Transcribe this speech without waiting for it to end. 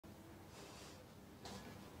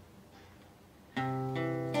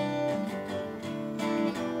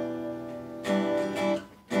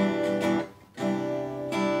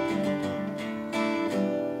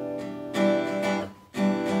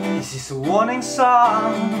It's a warning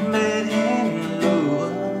sign made in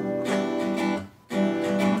love.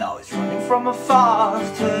 Now it's running from afar,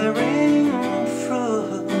 tearing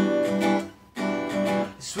through.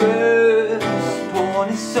 It's born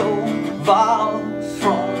his soul, vows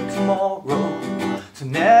from tomorrow, to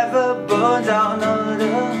never burn down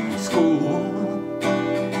another school.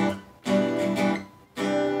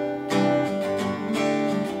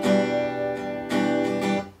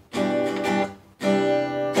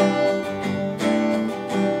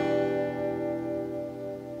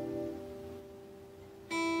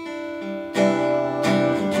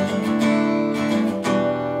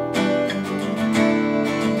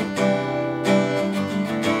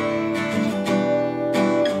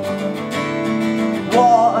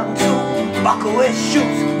 Buckle his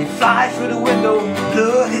shoes, he flies through the window,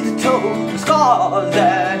 blood hit the toe, scars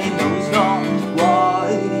and he knows not why.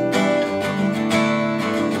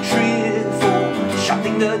 Drizzle,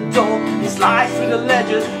 shutting the door, he slides through the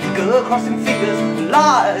ledgers, he girl crossing fingers,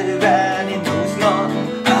 alive and he knows not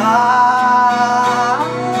how.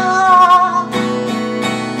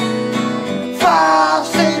 5,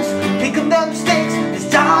 6, picking them sticks, he's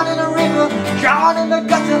down in the river, drowned in the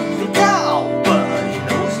gutter, he's down, but he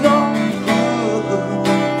knows not.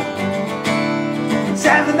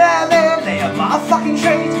 7 men lay a mafucking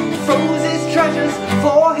trade, froze his treasures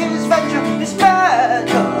for his venture. This man,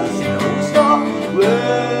 'cause he knows not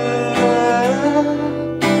where.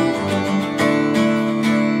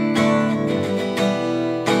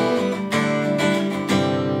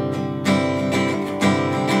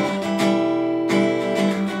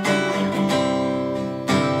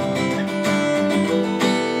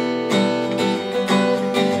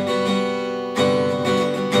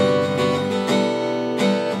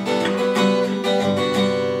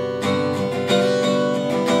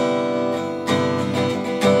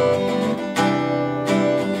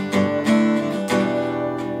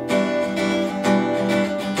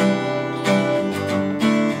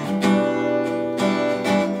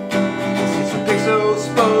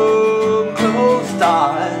 Sperm closed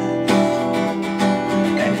eyes,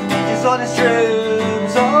 and it beaches on his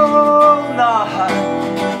dreams all night.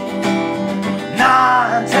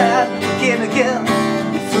 9, 10, again,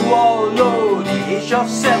 he flew all low, the age of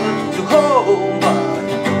 7.